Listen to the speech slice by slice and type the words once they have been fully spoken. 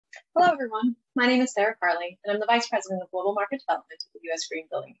Hello, everyone. My name is Sarah Carley, and I'm the Vice President of Global Market Development at the U.S. Green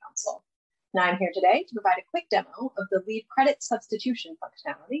Building Council. And I'm here today to provide a quick demo of the LEED credit substitution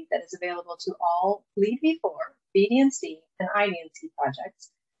functionality that is available to all LEED V4, BD&C, and ID&C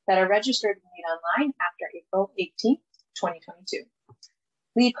projects that are registered in LEED Online after April 18, 2022.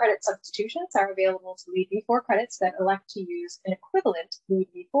 LEED credit substitutions are available to LEED V4 credits that elect to use an equivalent LEED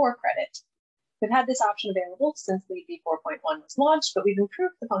V4 credit. We've had this option available since LEED V4.1 was launched, but we've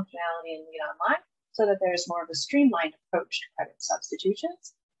improved the functionality in LEED Online so that there's more of a streamlined approach to credit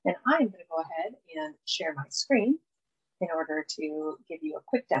substitutions. And I'm going to go ahead and share my screen in order to give you a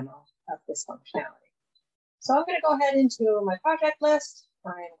quick demo of this functionality. So I'm going to go ahead into my project list.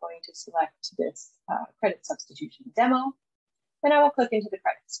 I'm going to select this credit substitution demo, and I will click into the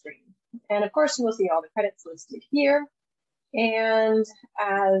credit screen. And of course, you will see all the credits listed here. And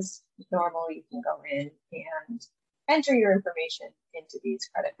as normal, you can go in and enter your information into these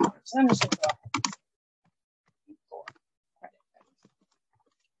credit forms. So I'm just going to go ahead and for credit.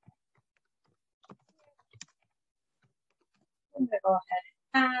 I'm going to go ahead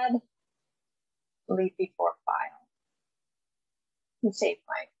and add the LEED V4 file and save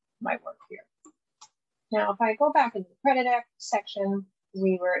my work here. Now, if I go back into the credit section,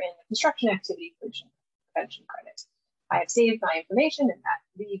 we were in the construction activity pollution prevention credit. I have saved my information in that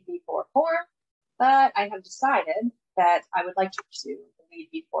LEED V4 form, but I have decided that I would like to pursue the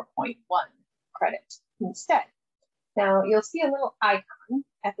LEED V4.1 credit instead. Now, you'll see a little icon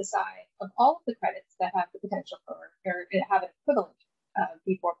at the side of all of the credits that have the potential for, or have an equivalent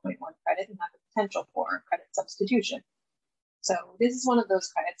V4.1 credit and have the potential for credit substitution. So this is one of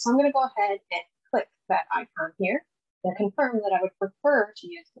those credits. So I'm going to go ahead and click that icon here and confirm that I would prefer to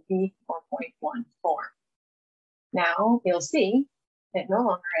use the V4.1 form. Now you'll see it no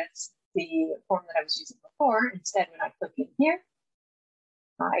longer is the form that I was using before. Instead, when I click in here,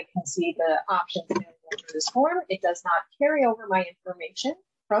 I can see the options available for this form. It does not carry over my information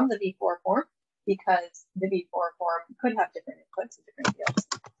from the V4 form because the V4 form could have different inputs and different fields.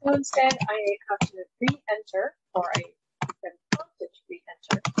 So instead, I have to re-enter, or I am prompted to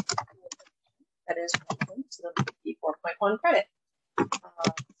re-enter that is relevant to the V4.1 credit.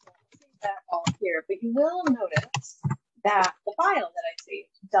 That all here, but you will notice that the file that I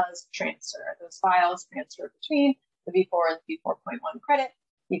saved does transfer. Those files transfer between the V4 and the V4.1 credit.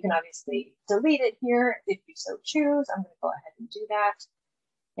 You can obviously delete it here if you so choose. I'm going to go ahead and do that.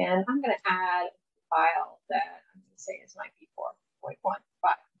 And I'm going to add a file that I'm going to say is my V4.1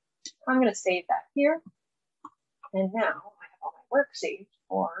 file. I'm going to save that here. And now I have all my work saved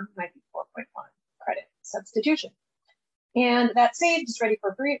for my V4.1 credit substitution. And that saved is ready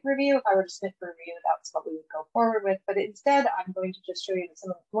for review. If I were to submit for review, that's what we would go forward with. But instead, I'm going to just show you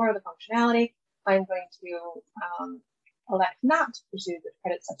some more of the functionality. I'm going to elect not to pursue the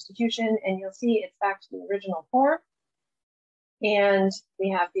credit substitution, and you'll see it's back to the original form. And we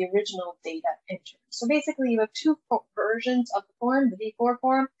have the original data entered. So basically, you have two versions of the form, the V4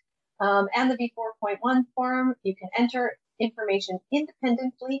 form and the V4.1 form. You can enter information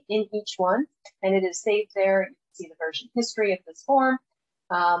independently in each one, and it is saved there. See the version history of this form.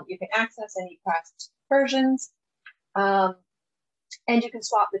 You can access any past versions, and you can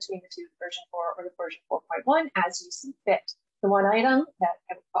swap between the two, version 4 or the version 4.1 as you see fit. The one item that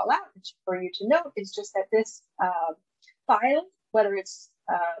I would call out for you to note is just that this file, whether it's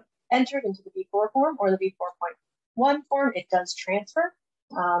entered into the V4 form or the V4.1 form, it does transfer,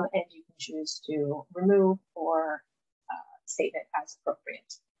 and you can choose to remove or save it as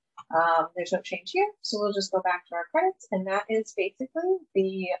appropriate. There's no change here, so we'll just go back to our credits, and that is basically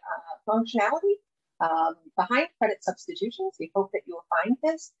the functionality behind credit substitutions. We hope that you will find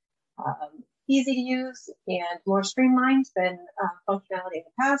this easy to use and more streamlined than functionality in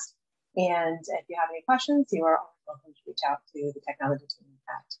the past. And if you have any questions, you are always welcome to reach out to the technology team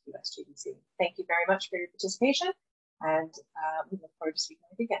at USGBC. Thank you very much for your participation, and we look forward to speaking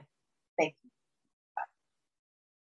with you again. Thank you.